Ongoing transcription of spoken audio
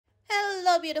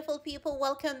Hello beautiful people,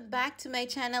 welcome back to my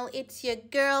channel. It's your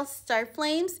girl Star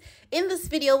Flames. In this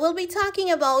video we'll be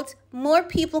talking about more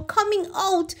people coming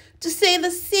out to say the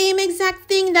same exact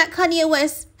thing that Kanye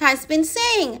West has been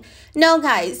saying. Now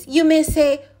guys, you may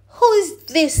say, who is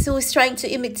this who is trying to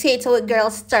imitate our girl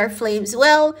Star Flames?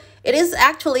 Well, it is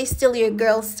actually still your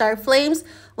girl Star Flames.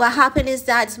 What happened is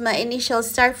that my initial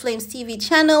Star Flames TV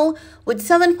channel with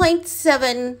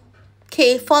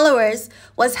 7.7K followers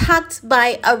was hacked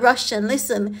by a Russian.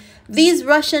 Listen, these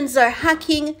Russians are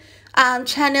hacking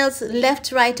channels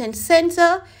left, right, and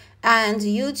center. And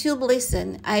YouTube,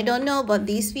 listen, I don't know, but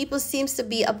these people seems to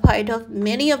be a part of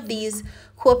many of these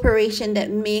corporation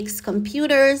that makes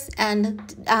computers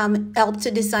and help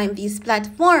to design these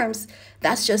platforms.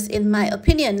 That's just in my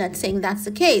opinion, not saying that's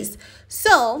the case.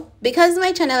 So because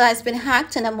my channel has been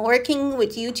hacked and I'm working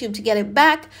with YouTube to get it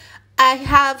back, I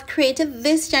have created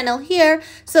this channel here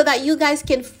so that you guys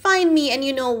can find me and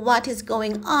you know what is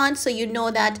going on. So you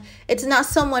know that it's not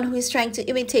someone who is trying to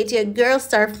imitate your girl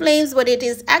Star Flames, but it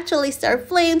is actually Star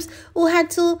Flames who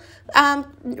had to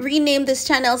rename this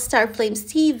channel Star Flames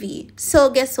TV.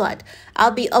 So guess what? I'll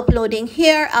be uploading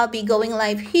here. I'll be going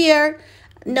live here.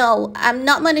 No, I'm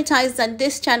not monetized on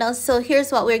this channel. So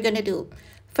here's what we're going to do.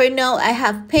 For now, I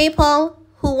have PayPal.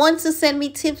 Who wants to send me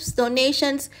tips,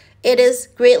 donations? It is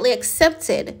greatly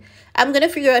accepted. I'm going to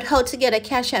figure out how to get a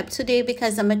Cash App today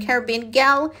because I'm a Caribbean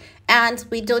gal and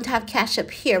we don't have Cash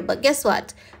App here. But guess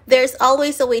what? There's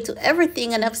always a way to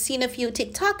everything. And I've seen a few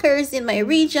TikTokers in my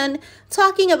region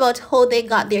talking about how they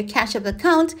got their Cash App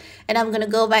account. And I'm going to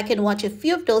go back and watch a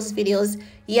few of those videos.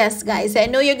 Yes, guys, I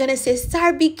know you're going to say,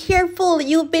 Star, be careful.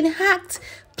 You've been hacked.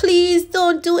 Please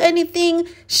don't do anything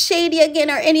shady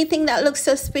again or anything that looks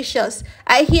suspicious.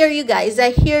 I hear you guys.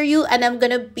 I hear you and I'm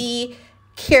going to be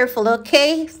careful,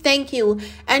 okay? Thank you.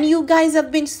 And you guys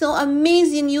have been so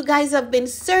amazing. You guys have been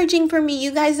searching for me.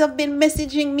 You guys have been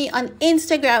messaging me on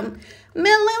Instagram.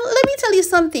 Man, let me tell you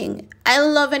something. I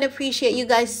love and appreciate you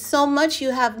guys so much.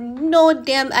 You have no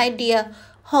damn idea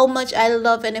how much I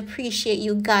love and appreciate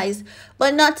you guys.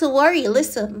 But not to worry.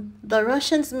 Listen, the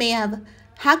Russians may have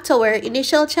hacked our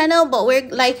initial channel, but we're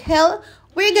like hell,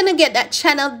 we're gonna get that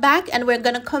channel back and we're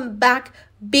gonna come back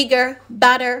bigger,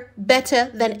 badder,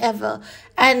 better than ever.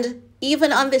 And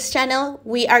even on this channel,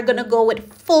 we are gonna go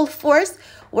with full force.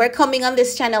 We're coming on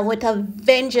this channel with a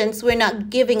vengeance. We're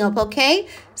not giving up, okay?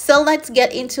 So let's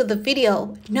get into the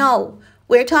video. No,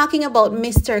 we're talking about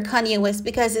Mr. Kanye West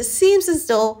because it seems as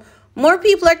though more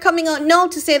people are coming out now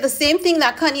to say the same thing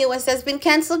that Kanye West has been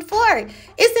canceled for.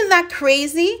 Isn't that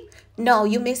crazy? No,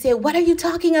 you may say, what are you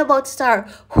talking about, Star?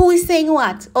 Who is saying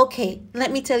what? Okay,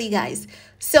 let me tell you guys.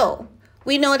 So,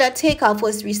 we know that Takeoff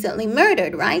was recently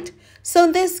murdered, right?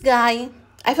 So this guy,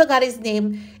 I forgot his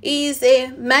name, is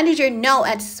a manager now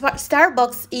at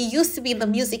Starbucks. He used to be in the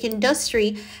music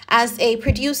industry as a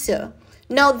producer.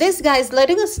 Now, this guy is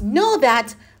letting us know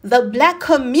that the black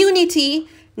community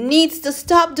needs to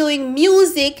stop doing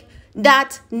music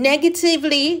that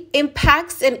negatively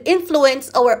impacts and influence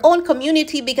our own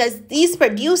community because these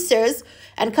producers,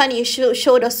 and Kanye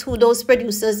showed us who those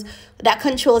producers that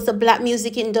controls the black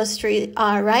music industry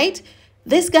are, right?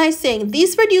 This guy's saying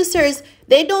these producers,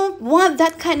 they don't want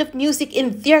that kind of music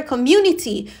in their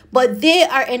community, but they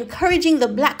are encouraging the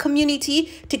black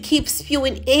community to keep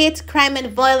spewing hate, crime,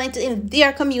 and violence in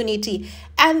their community.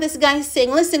 And this guy is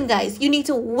saying, listen, guys, you need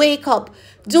to wake up.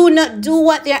 Do not do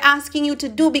what they're asking you to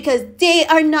do because they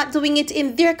are not doing it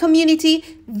in their community.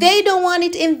 They don't want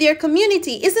it in their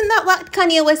community. Isn't that what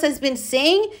Kanye West has been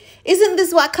saying? Isn't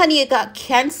this what Kanye got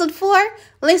canceled for?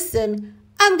 Listen,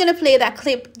 I'm going to play that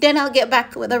clip, then I'll get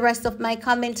back with the rest of my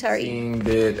commentary. Seeing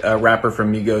that a rapper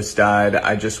from Migos died,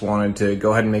 I just wanted to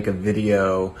go ahead and make a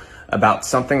video about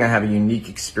something I have a unique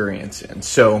experience in.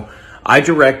 So I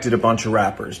directed a bunch of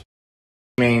rappers.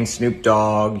 Main, Snoop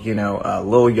Dogg, Lil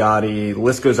Yachty, the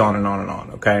list goes on and on and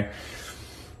on, okay?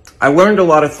 I learned a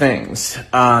lot of things,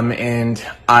 and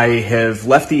I have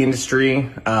left the industry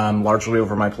largely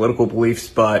over my political beliefs,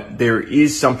 but there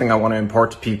is something I want to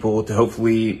impart to people to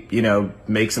hopefully,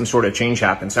 make some sort of change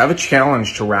happen. So I have a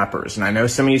challenge to rappers, and I know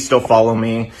some of you still follow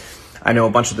me. I know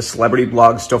a bunch of the celebrity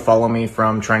blogs still follow me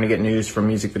from trying to get news from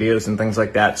music videos and things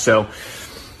like that. So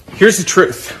here's the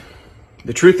truth.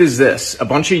 The truth is this, a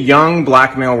bunch of young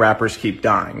black male rappers keep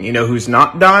dying. You know who's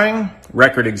not dying?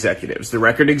 Record executives. The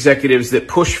record executives that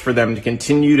push for them to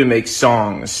continue to make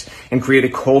songs and create a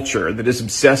culture that is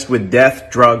obsessed with death,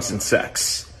 drugs, and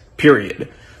sex.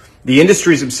 Period. The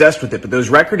industry is obsessed with it, but those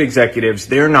record executives,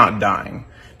 they're not dying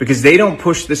because they don't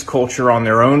push this culture on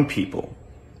their own people,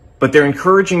 but they're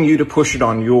encouraging you to push it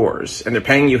on yours, and they're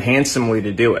paying you handsomely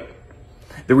to do it.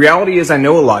 The reality is I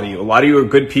know a lot of you. A lot of you are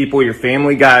good people, you're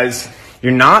family guys.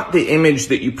 You're not the image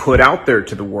that you put out there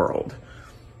to the world.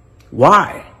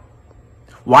 Why?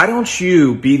 Why don't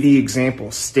you be the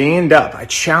example? Stand up. I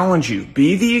challenge you.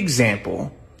 Be the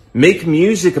example. Make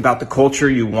music about the culture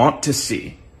you want to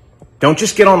see. Don't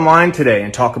just get online today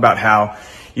and talk about how,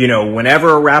 whenever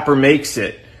a rapper makes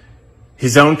it,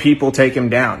 his own people take him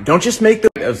down. Don't just make the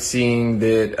of seeing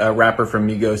that a rapper from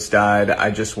Migos died.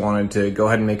 I just wanted to go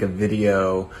ahead and make a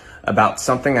video about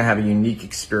something I have a unique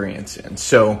experience in.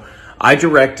 So I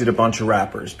directed a bunch of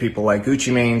rappers, people like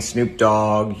Gucci Mane, Snoop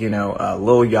Dogg, Lil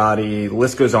Yachty, the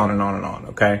list goes on and on and on,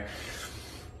 okay?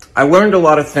 I learned a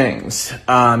lot of things,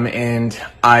 and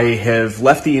I have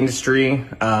left the industry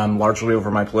largely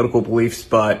over my political beliefs,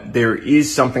 but there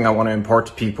is something I want to impart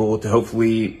to people to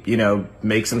hopefully,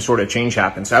 make some sort of change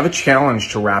happen. So I have a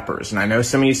challenge to rappers, and I know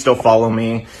some of you still follow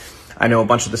me. I know a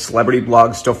bunch of the celebrity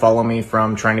blogs still follow me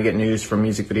from trying to get news from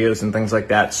music videos and things like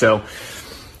that. So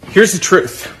here's the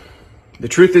truth. The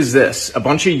truth is this, a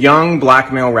bunch of young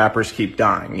black male rappers keep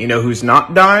dying. You know who's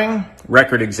not dying?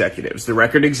 Record executives. The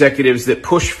record executives that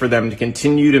push for them to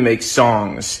continue to make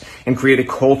songs and create a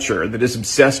culture that is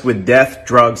obsessed with death,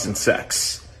 drugs, and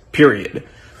sex. Period.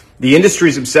 The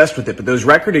industry's obsessed with it, but those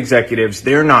record executives,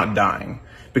 they're not dying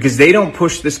because they don't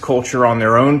push this culture on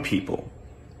their own people,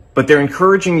 but they're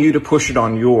encouraging you to push it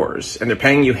on yours, and they're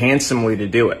paying you handsomely to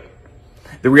do it.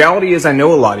 The reality is I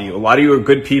know a lot of you. A lot of you are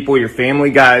good people, you're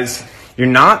family guys. You're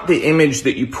not the image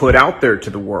that you put out there to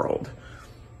the world.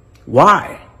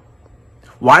 Why?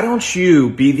 Why don't you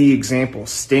be the example?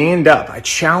 Stand up. I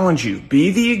challenge you.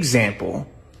 Be the example.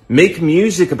 Make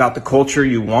music about the culture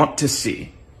you want to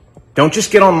see. Don't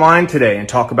just get online today and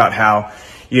talk about how,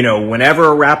 whenever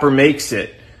a rapper makes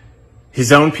it,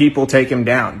 his own people take him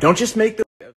down. Don't just make the...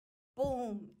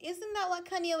 Boom. Isn't that what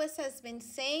Kanye West has been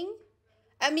saying?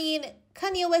 I mean,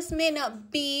 Kanye West may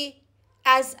not be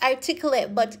as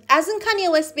articulate, but hasn't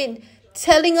Kanye West been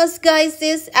telling us guys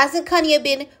this? Hasn't Kanye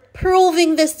been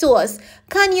proving this to us?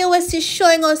 Kanye West is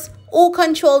showing us who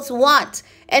controls what,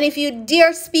 and if you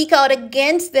dare speak out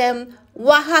against them,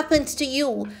 what happens to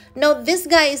you? Now this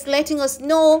guy is letting us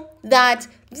know that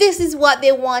this is what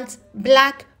they want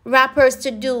black rappers to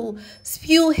do: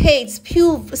 spew hate,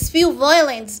 spew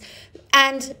violence.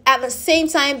 And at the same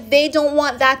time, they don't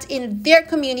want that in their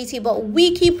community. But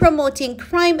we keep promoting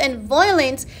crime and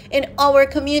violence in our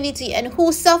community. And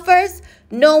who suffers?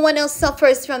 No one else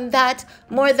suffers from that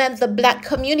more than the black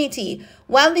community.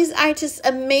 While these artists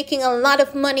are making a lot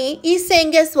of money, he's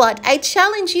saying, guess what? I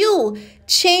challenge you.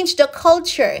 Change the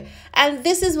culture. And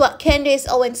this is what Candace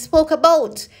Owens spoke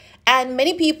about. And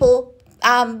many people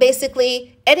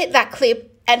basically edit that clip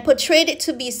and portrayed it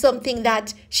to be something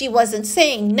that she wasn't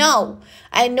saying. No,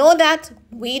 I know that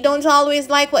we don't always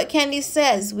like what Candy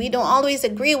says. We don't always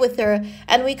agree with her.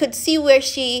 And we could see where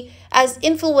she has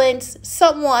influenced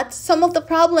somewhat some of the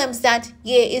problems that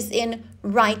Ye is in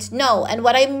right now. And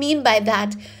what I mean by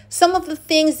that, some of the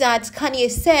things that Kanye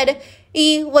said,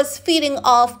 he was feeding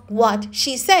off what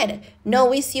she said. Now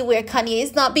we see where Kanye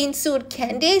is not being sued.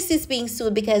 Candace is being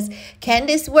sued because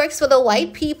Candace works for the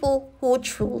white people who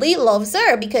truly loves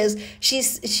her, because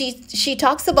she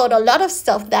talks about a lot of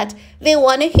stuff that they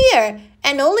want to hear.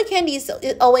 And only Candace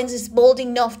Owens is bold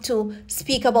enough to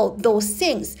speak about those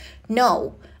things.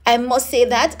 No, I must say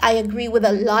that I agree with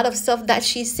a lot of stuff that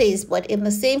she says, but in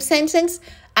the same sentence,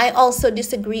 I also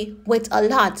disagree with a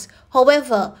lot.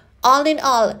 However, all in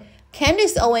all,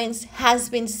 Candace Owens has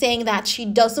been saying that she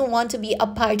doesn't want to be a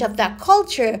part of that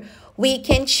culture. We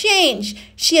can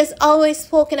change. She has always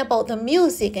spoken about the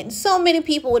music, and so many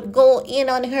people would go in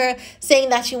on her saying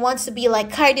that she wants to be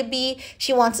like Cardi B.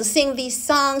 She wants to sing these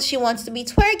songs. She wants to be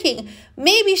twerking.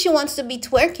 Maybe she wants to be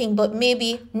twerking, but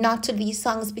maybe not to these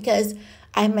songs, because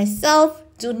I myself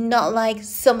do not like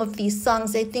some of these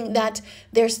songs. I think that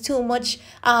there's too much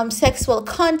sexual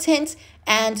content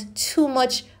and too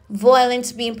much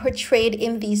violence being portrayed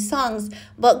in these songs.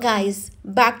 But guys,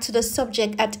 back to the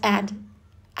subject at hand.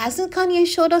 Hasn't Kanye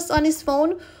showed us on his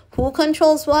phone who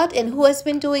controls what and who has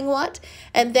been doing what?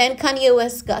 And then Kanye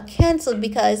West got canceled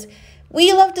because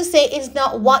we love to say it's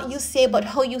not what you say but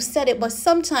how you said it. But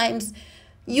sometimes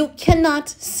you cannot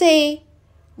say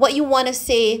what you want to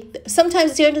say.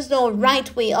 Sometimes there is no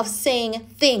right way of saying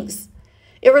things.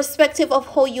 Irrespective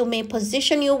of how you may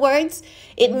position your words,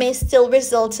 it may still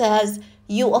result as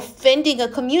you offending a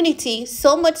community,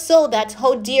 so much so that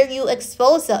how dare you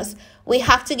expose us? We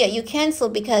have to get you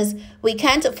canceled because we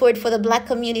can't afford for the black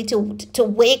community to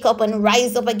wake up and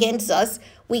rise up against us.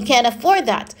 We can't afford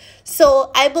that. So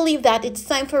I believe that it's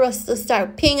time for us to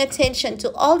start paying attention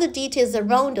to all the details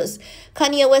around us.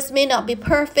 Kanye West may not be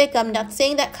perfect. I'm not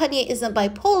saying that Kanye isn't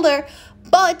bipolar,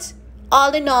 but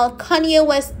all in all, Kanye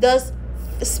West does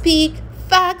speak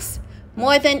facts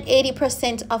more than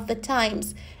 80% of the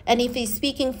times. And if he's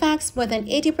speaking facts more than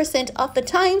 80% of the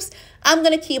times, I'm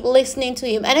going to keep listening to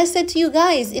him. And I said to you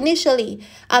guys initially,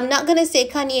 I'm not going to say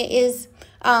Kanye is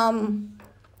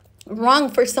wrong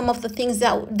for some of the things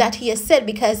that he has said,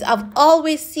 because I've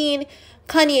always seen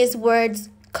Kanye's words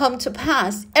come to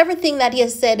pass. Everything that he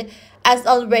has said has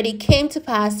already came to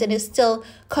pass and is still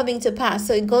coming to pass.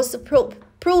 So it goes to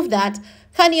prove that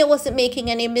Kanye wasn't making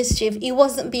any mischief. He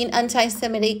wasn't being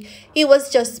anti-Semitic. He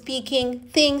was just speaking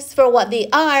things for what they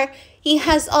are. He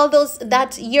has all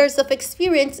that years of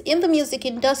experience in the music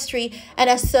industry, and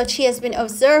as such, he has been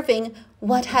observing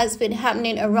what has been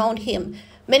happening around him.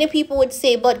 Many people would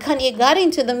say, but Kanye got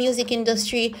into the music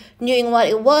industry knowing what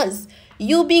it was.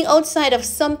 You being outside of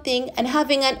something and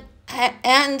having an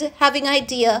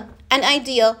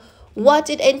idea what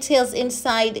it entails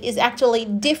inside is actually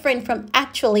different from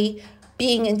actually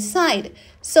being inside.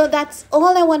 So that's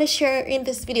all I want to share in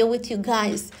this video with you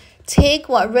guys. Take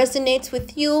what resonates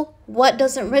with you. What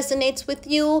doesn't resonate with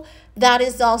you, that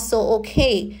is also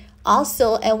okay.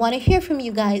 Also, I want to hear from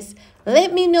you guys.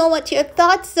 Let me know what your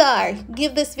thoughts are.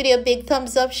 Give this video a big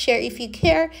thumbs up, share if you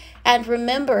care. And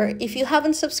remember, if you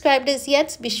haven't subscribed as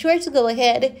yet, be sure to go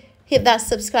ahead, hit that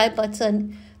subscribe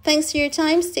button. Thanks for your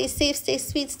time. Stay safe, stay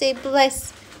sweet, stay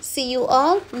blessed. See you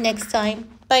all next time.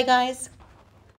 Bye, guys.